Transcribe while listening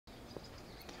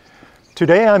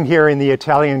Today I'm here in the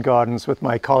Italian Gardens with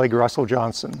my colleague Russell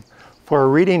Johnston for a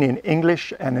reading in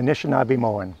English and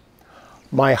Anishinaabemowin.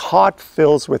 My Heart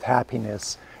Fills with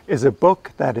Happiness is a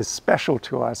book that is special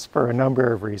to us for a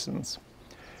number of reasons.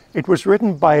 It was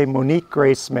written by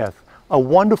Monique Smith, a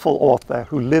wonderful author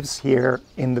who lives here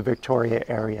in the Victoria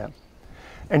area.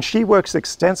 And she works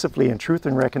extensively in Truth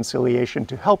and Reconciliation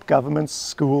to help governments,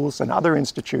 schools, and other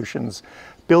institutions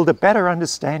build a better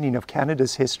understanding of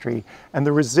Canada's history and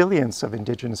the resilience of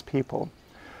Indigenous people.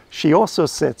 She also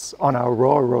sits on our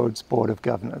Royal Roads Board of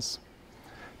Governors.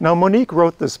 Now, Monique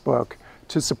wrote this book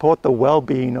to support the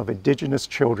well-being of Indigenous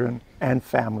children and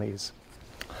families.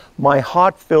 My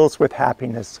Heart Fills with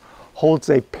Happiness holds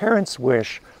a parent's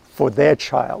wish for their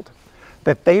child,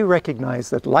 that they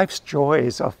recognize that life's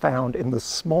joys are found in the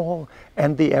small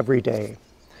and the everyday.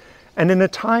 And in a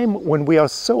time when we are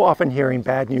so often hearing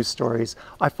bad news stories,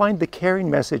 I find the caring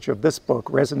message of this book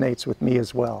resonates with me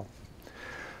as well.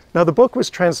 Now, the book was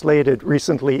translated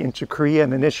recently into Cree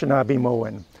and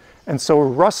Anishinaabemowin, and so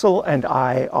Russell and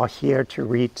I are here to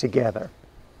read together.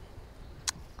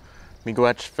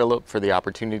 Miigwech Philip for the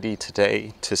opportunity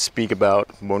today to speak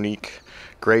about Monique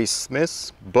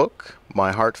Smith's book,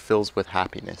 My Heart Fills with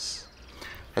Happiness.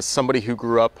 As somebody who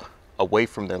grew up away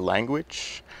from their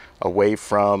language, away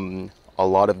from a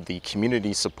lot of the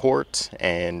community support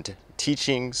and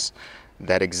teachings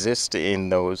that exist in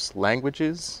those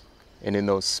languages and in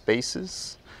those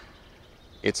spaces,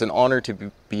 it's an honor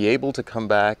to be able to come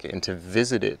back and to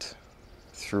visit it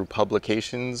through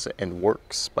publications and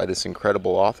works by this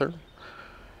incredible author.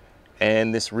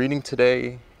 And this reading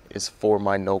today is for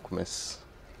my Nokmis.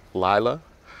 Lila,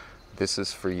 this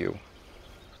is for you.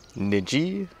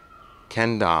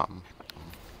 Nijiikendam.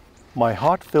 My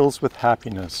heart fills with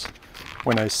happiness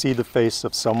when I see the face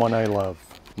of someone I love.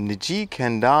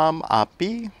 Nijiikendam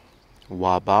api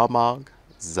wabamag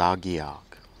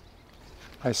zagiag.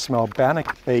 I smell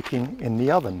bannock baking in the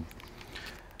oven.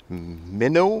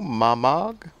 Mino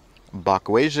mamag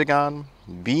bakwejagan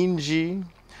binji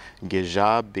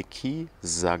gejabiki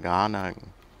zaganang.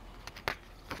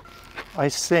 I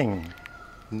sing.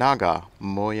 Naga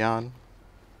moyan.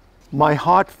 My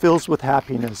heart fills with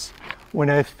happiness when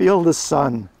I feel the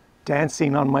sun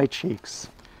dancing on my cheeks.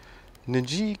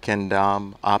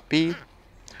 Nijiikendam api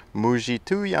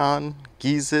mujituyan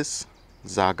gizis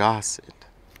zagasit.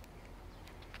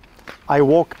 I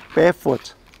walk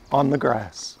barefoot on the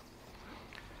grass.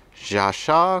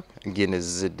 Jasha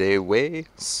ginizidewe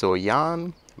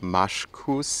soyan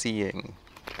mashkusiing.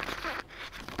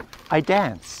 I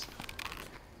dance.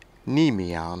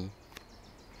 Nimian.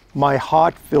 My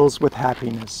heart fills with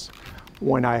happiness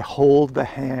when I hold the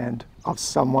hand of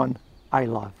someone I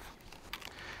love.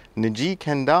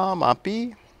 Nijiikendam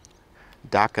api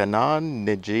dakanan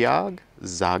nijiag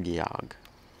zagiag.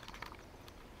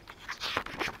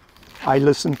 I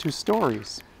listen to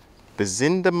stories.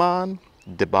 Bezindaman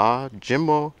deba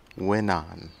jimo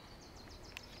winan.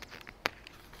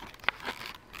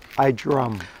 I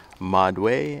drum.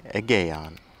 Madwe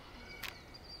egean.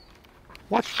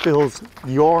 What fills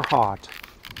your heart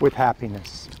with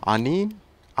happiness? Anin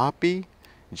api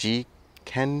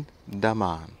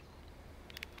jiikendaman.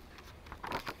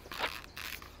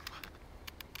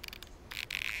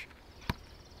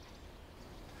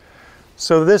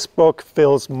 So this book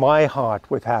fills my heart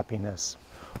with happiness.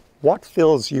 What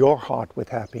fills your heart with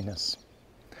happiness?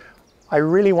 I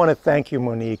really want to thank you,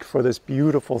 Monique, for this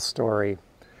beautiful story.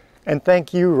 And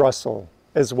thank you, Russell,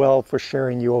 as well for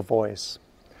sharing your voice.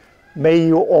 May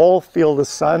you all feel the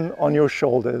sun on your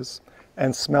shoulders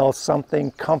and smell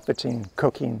something comforting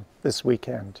cooking this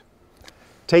weekend.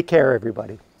 Take care,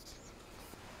 everybody.